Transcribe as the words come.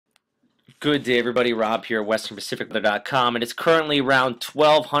Good day, everybody. Rob here at westernpacificweather.com, and it's currently around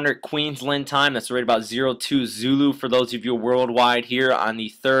 1200 Queensland time. That's right about 02 Zulu for those of you worldwide here on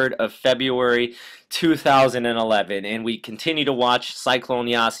the 3rd of February 2011. And we continue to watch Cyclone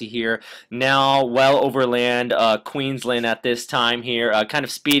Yasi here, now well overland Queensland at this time here, kind of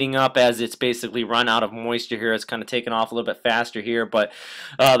speeding up as it's basically run out of moisture here. It's kind of taken off a little bit faster here, but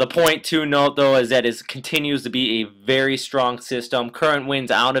the point to note though is that it continues to be a very strong system. Current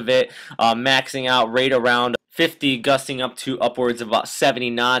winds out of it maxing out right around 50, gusting up to upwards of about 70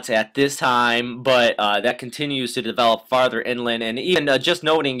 knots at this time, but that continues to develop farther inland. And even just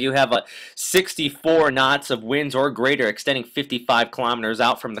noting, you have 64 knots of winds or greater extending 55 kilometers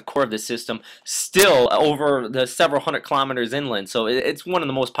out from the core of the system, still over the several hundred kilometers inland. So it's one of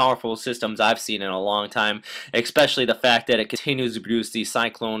the most powerful systems I've seen in a long time, especially the fact that it continues to produce these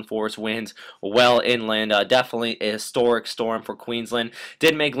cyclone force winds well inland. Definitely a historic storm for Queensland.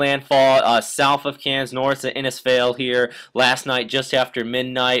 Did make landfall south of Cairns, north of Innisfail here last night just after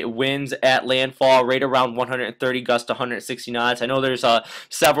midnight. Winds at landfall right around 130 gusts to 160 knots. I know there's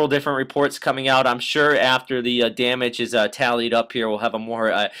several different reports coming out. I'm sure after the damage is tallied up here, we'll have a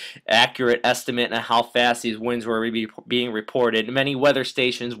more accurate estimate on how fast these winds were being reported. Many weather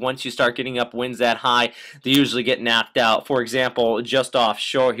stations, once you start getting up winds that high, they usually get knocked out. For example, just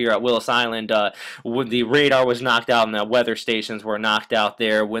offshore here at Willis Island, when the radar was knocked out and the weather stations were knocked out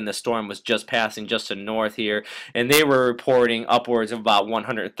there when the storm was just passing just to the north here, and they were reporting upwards of about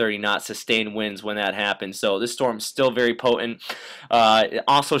 130 knot sustained winds when that happened. So this storm is still very potent.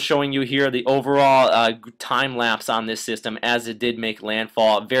 Also showing you here the overall time lapse on this system as it did make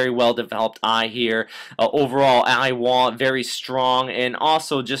landfall. Very well developed eye here. Overall eye wall very strong, and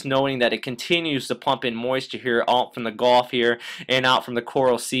also just knowing that it continues to pump in moisture here out from the Gulf here and out from the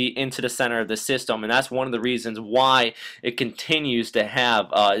Coral Sea into the center of the system, and that's one of the reasons why it continues to have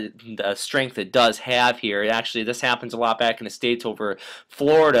the strength it does have here. Actually, this happens a lot back in the States over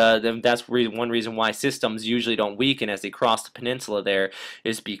Florida. That's one reason why systems usually don't weaken as they cross the peninsula there,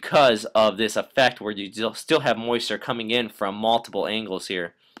 is because of this effect where you still have moisture coming in from multiple angles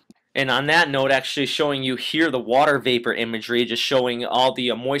here. And on that note, actually showing you here the water vapor imagery, just showing all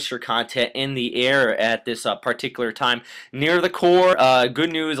the moisture content in the air at this particular time near the core.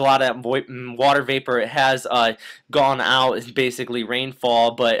 Good news, a lot of water vapor has gone out. It's basically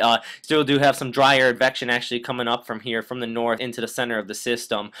rainfall, but still do have some dry air advection actually coming up from here from the north into the center of the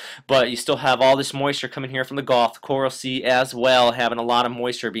system. But you still have all this moisture coming here from the Gulf, the Coral Sea as well, having a lot of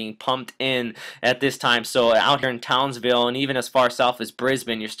moisture being pumped in at this time. So out here in Townsville and even as far south as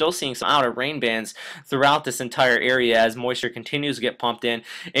Brisbane, you're still seeing some outer rain bands throughout this entire area as moisture continues to get pumped in,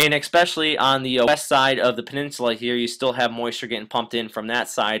 and especially on the west side of the peninsula here, you still have moisture getting pumped in from that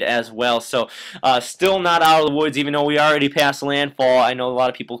side as well. So still not out of the woods, even though we already passed landfall. I know a lot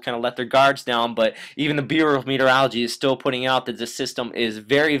of people kind of let their guards down, but even the Bureau of Meteorology is still putting out that this system is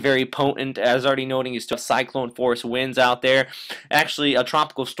very, very potent. As already noting, you still have cyclone force winds out there. Actually, a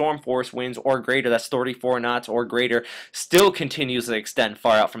tropical storm force winds or greater, that's 34 knots or greater, still continues to extend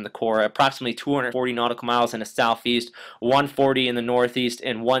far out from the core, approximately 240 nautical miles in the southeast, 140 in the northeast,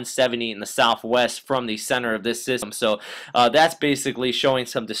 and 170 in the southwest from the center of this system. So that's basically showing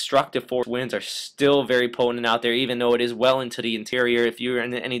some destructive force winds are still very potent out there, even though it is well into the interior. If you're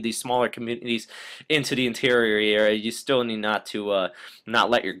in any of these smaller communities into the interior area, you still need not to not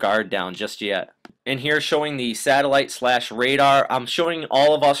let your guard down just yet. And here showing the satellite / radar. I'm showing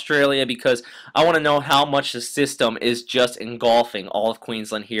all of Australia because I want to know how much the system is just engulfing all of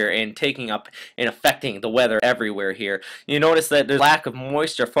Queensland here and taking up and affecting the weather everywhere here. You notice that there's lack of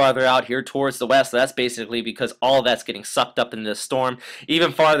moisture farther out here towards the west. So that's basically because all of that's getting sucked up into the storm.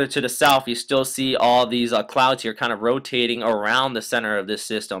 Even farther to the south, you still see all these clouds here kind of rotating around the center of this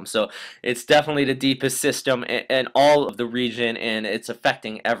system. So it's definitely the deepest system in all of the region, and it's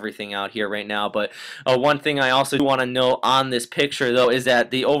affecting everything out here right now. But one thing I also want to note on this picture, though, is that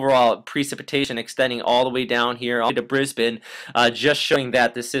the overall precipitation extending all the way down here to Brisbane, just showing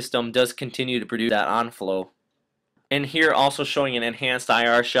that the system does continue to produce that onflow. And here also showing an enhanced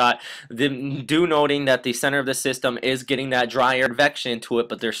IR shot, do noting that the center of the system is getting that dry air advection to it,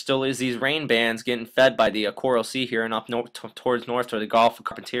 but there still is these rain bands getting fed by the Coral Sea here and up towards north toward the Gulf of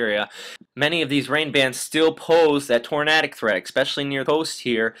Carpentaria. Many of these rain bands still pose that tornadic threat, especially near the coast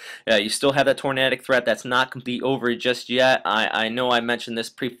here. You still have that tornadic threat that's not completely over just yet. I know I mentioned this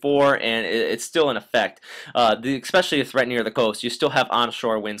before, and it's still in effect. Especially a threat near the coast, you still have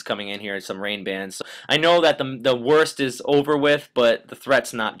onshore winds coming in here and some rain bands. So I know that the worst is over with, but the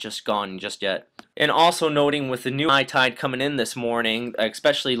threat's not just gone just yet. And also noting with the new high tide coming in this morning,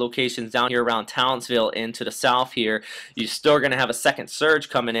 especially locations down here around Townsville into the south here, you're still going to have a second surge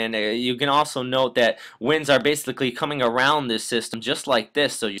coming in. You can also note that winds are basically coming around this system just like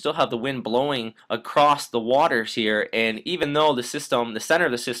this, so you still have the wind blowing across the waters here, and even though the system, the center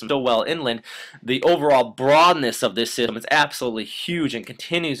of the system is still well inland, the overall broadness of this system is absolutely huge and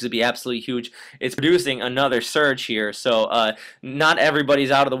continues to be absolutely huge. It's producing another surge here, so not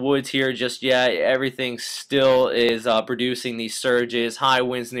everybody's out of the woods here just yet. Everything still is producing these surges, high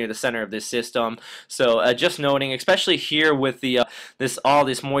winds near the center of this system. So just noting, especially here with the all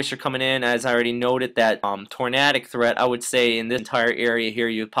this moisture coming in, as I already noted, that tornadic threat. I would say in this entire area here,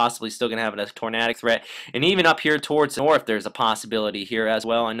 you're possibly still going to have a tornadic threat, and even up here towards the north, there's a possibility here as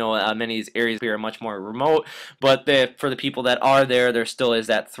well. I know many of these areas here are much more remote, but for the people that are there, there still is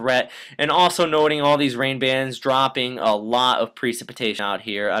that threat. And also noting all these rain bands dropping a lot of precipitation out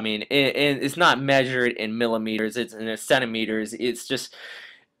here. I mean, it's not measured in millimeters, it's in centimeters.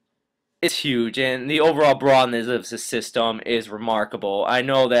 It's huge, and the overall broadness of the system is remarkable. I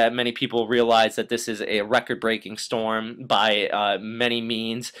know that many people realize that this is a record-breaking storm by many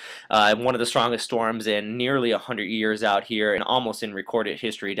means. One of the strongest storms in nearly 100 years out here, and almost in recorded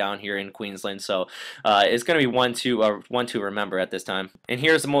history down here in Queensland. So it's going to be one to remember at this time. And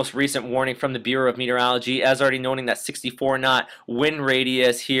here's the most recent warning from the Bureau of Meteorology. As already noting, that 64-knot wind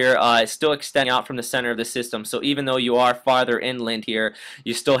radius here is still extending out from the center of the system. So even though you are farther inland here,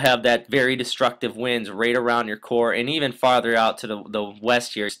 you still have that very destructive winds right around your core, and even farther out to the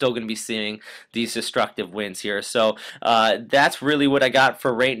west here, you're still going to be seeing these destructive winds here. So that's really what I got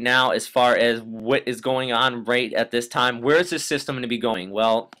for right now as far as what is going on right at this time. Where is this system going to be going?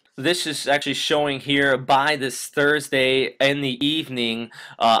 Well, this is actually showing here by this Thursday in the evening,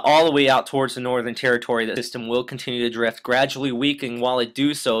 all the way out towards the Northern Territory. The system will continue to drift, gradually weakening while it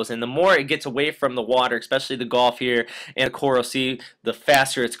do so. And the more it gets away from the water, especially the Gulf here and the Coral Sea, the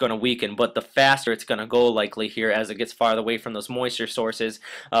faster it's going to weaken. But the faster it's going to go likely here as it gets farther away from those moisture sources.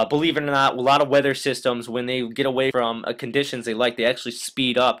 Believe it or not, a lot of weather systems, when they get away from conditions they like, they actually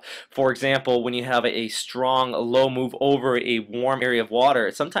speed up. For example, when you have a strong low move over a warm area of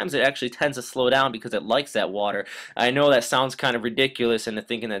water, sometimes it actually tends to slow down because it likes that water. I know that sounds kind of ridiculous into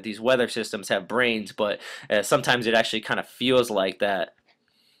thinking that these weather systems have brains, but sometimes it actually kind of feels like that.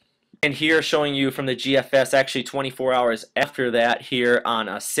 And here showing you from the GFS actually 24 hours after that here on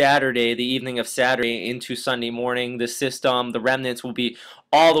a Saturday, the evening of Saturday into Sunday morning, the system, the remnants will be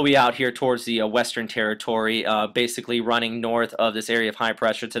all the way out here towards the Western Territory, basically running north of this area of high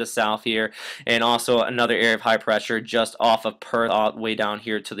pressure to the south here, and also another area of high pressure just off of Perth all the way down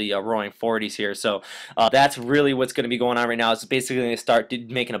here to the roaring 40s here. So that's really what's going to be going on right now. It's basically going to start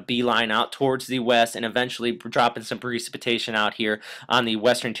making a beeline out towards the west and eventually dropping some precipitation out here on the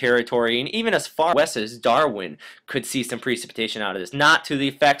Western Territory, and even as far west as Darwin could see some precipitation out of this. Not to the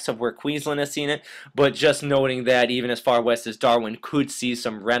effects of where Queensland has seen it, but just noting that even as far west as Darwin could see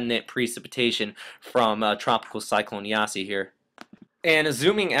some remnant precipitation from tropical cyclone Yasi here. And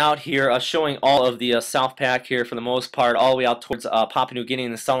zooming out here, showing all of the South Pac here for the most part, all the way out towards Papua New Guinea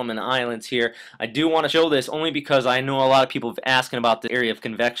and the Solomon Islands here. I do want to show this only because I know a lot of people have asking about the area of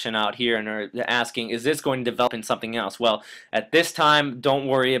convection out here and are asking, is this going to develop in something else? Well, at this time, don't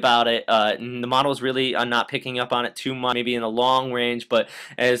worry about it. The models really are not picking up on it too much, maybe in the long range, but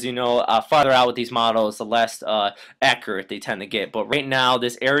as you know, farther out with these models, the less accurate they tend to get. But right now,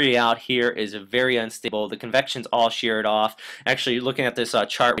 this area out here is very unstable. The convection's all sheared off. Actually, looking at this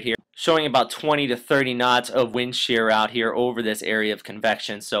chart right here, showing about 20 to 30 knots of wind shear out here over this area of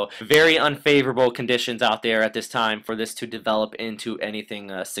convection. So very unfavorable conditions out there at this time for this to develop into anything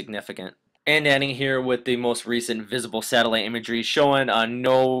significant. And ending here with the most recent visible satellite imagery showing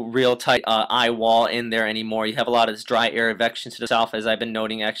no real tight eye wall in there anymore. You have a lot of this dry air advection to the south, as I've been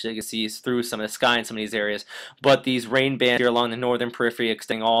noting. Actually, you can see through some of the sky in some of these areas. But these rain bands here along the northern periphery,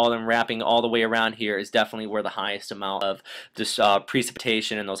 extending all and wrapping all the way around here, is definitely where the highest amount of this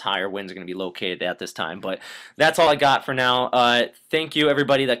precipitation and those higher winds are going to be located at this time. But that's all I got for now. Thank you,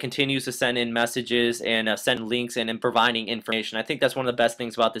 everybody that continues to send in messages and send links and providing information. I think that's one of the best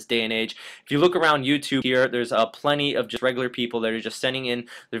things about this day and age. If you look around YouTube here, there's plenty of just regular people that are just sending in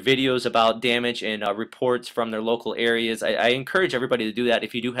their videos about damage and reports from their local areas. I encourage everybody to do that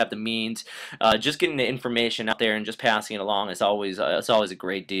if you do have the means. Just getting the information out there and just passing it along is always a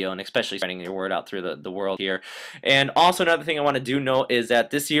great deal, and especially spreading your word out through the world here. And also another thing I want to do note is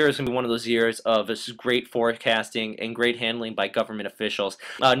that this year is going to be one of those years of this great forecasting and great handling by government officials.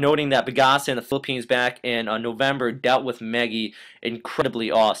 Noting that Bagasa in the Philippines back in November dealt with Meggy incredibly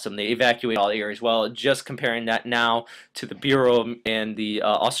awesome. They evacuated evacuate all the areas. Well, just comparing that now to the Bureau and the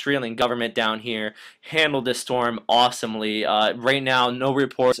Australian government down here handled this storm awesomely. Right now, no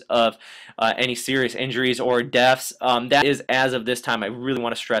reports of any serious injuries or deaths. That is as of this time. I really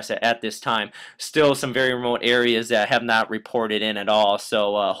want to stress it at this time. Still some very remote areas that have not reported in at all.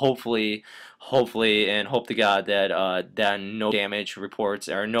 So hopefully and hope to God that that no damage reports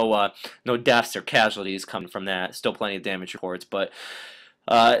or no deaths or casualties come from that. Still plenty of damage reports, but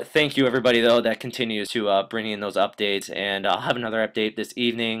thank you everybody though that continues to bring in those updates, and I'll have another update this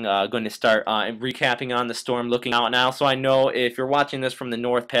evening. Going to start recapping on the storm looking out now. So I know if you're watching this from the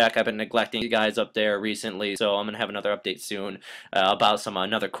North Pack, I've been neglecting you guys up there recently, so I'm gonna have another update soon about some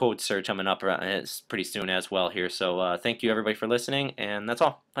another code search coming up pretty soon as well here. So thank you everybody for listening, and that's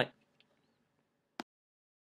all. Bye.